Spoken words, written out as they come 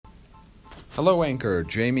Hello, Anchor.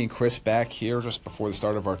 Jamie and Chris back here just before the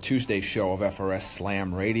start of our Tuesday show of FRS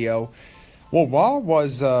Slam Radio. Well, Raw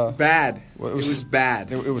was... bad. It was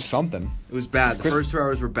bad. It was something. It was bad. The first 2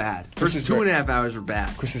 hours were bad. First two and a half hours were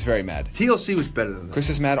bad. Chris is very mad. TLC was better than that. Chris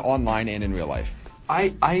is mad online and in real life.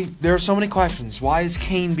 There are so many questions. Why is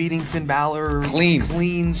Kane beating Finn Balor?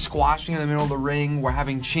 Clean, squashing in the middle of the ring. We're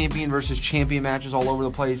having champion versus champion matches all over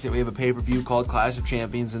the place. We have a pay-per-view called Clash of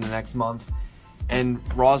Champions in the next month. And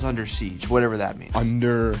Raw's under siege, whatever that means.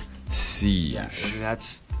 Under siege. Yeah, I mean,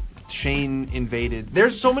 that's... Shane invaded.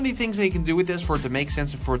 There's so many things they can do with this for it to make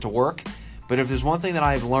sense and for it to work. But if there's one thing that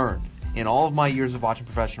I've learned in all of my years of watching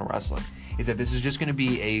professional wrestling, is that this is just going to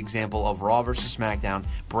be an example of Raw versus SmackDown,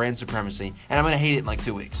 brand supremacy, and I'm going to hate it in like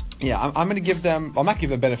 2 weeks. Yeah, I'm going to give them... I'm not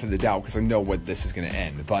giving them benefit of the doubt because I know what this is going to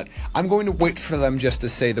end, but I'm going to wait for them just to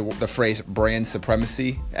say the phrase brand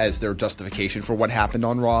supremacy as their justification for what happened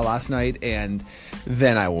on Raw last night, and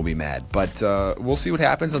then I will be mad. But we'll see what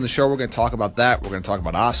happens on the show. We're going to talk about that. We're going to talk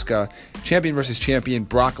about Asuka, champion versus champion,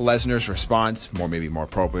 Brock Lesnar's response, maybe more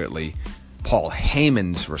appropriately, Paul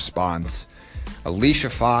Heyman's response, Alicia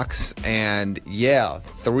Fox, and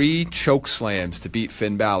 3 choke slams to beat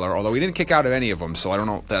Finn Balor, although he didn't kick out of any of them, so I don't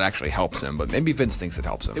know if that actually helps him, but maybe Vince thinks it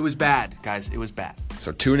helps him. It was bad, guys. It was bad.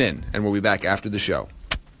 So tune in, and we'll be back after the show.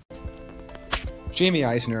 Jamie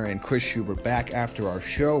Eisner and Chris Schubert back after our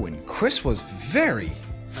show, and Chris was very,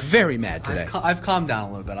 very mad today. I've calmed down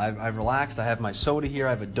a little bit. I've relaxed. I have my soda here. I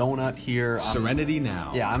have a donut here. Serenity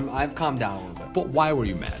now. Yeah, I've calmed down a little bit. But why were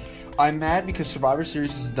you mad? I'm mad because Survivor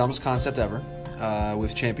Series is the dumbest concept ever.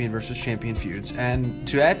 With champion versus champion feuds, and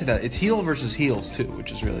to add to that, it's heel versus heels too,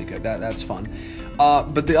 which is really good. That's fun.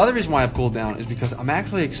 But the other reason why I've cooled down is because I'm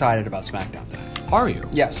actually excited about SmackDown tonight. Are you?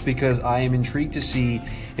 Yes, because I am intrigued to see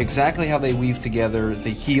exactly how they weave together the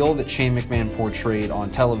heel that Shane McMahon portrayed on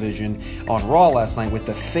television on Raw last night with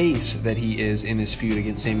the face that he is in this feud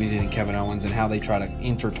against Sami Zayn and Kevin Owens, and how they try to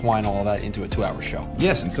intertwine all of that into a 2-hour show.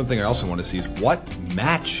 Yes, and something I also want to see is what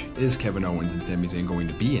match is Kevin Owens and Sami Zayn going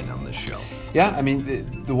to be in on this show? Yeah, I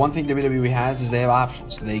mean, the one thing WWE has is they have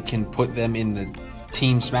options. They can put them in the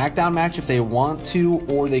Team SmackDown match if they want to,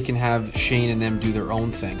 or they can have Shane and them do their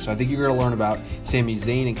own thing. So I think you're going to learn about Sami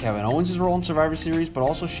Zayn and Kevin Owens' role in Survivor Series, but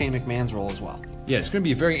also Shane McMahon's role as well. Yeah, it's going to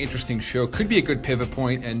be a very interesting show. Could be a good pivot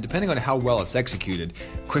point, and depending on how well it's executed,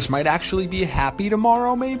 Chris might actually be happy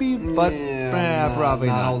tomorrow, maybe, but probably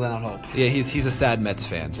not. Not holding out hope. Yeah, he's a sad Mets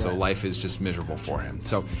fan, so life is just miserable for him.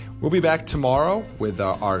 So we'll be back tomorrow with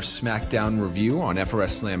our SmackDown review on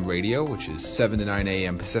FRS Slam Radio, which is 7 to 9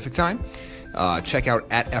 a.m. Pacific Time. Check out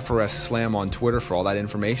at FRS Slam on Twitter for all that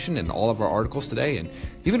information and all of our articles today. And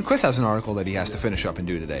even Chris has an article that he has to finish up and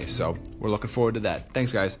do today, so we're looking forward to that.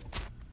 Thanks, guys.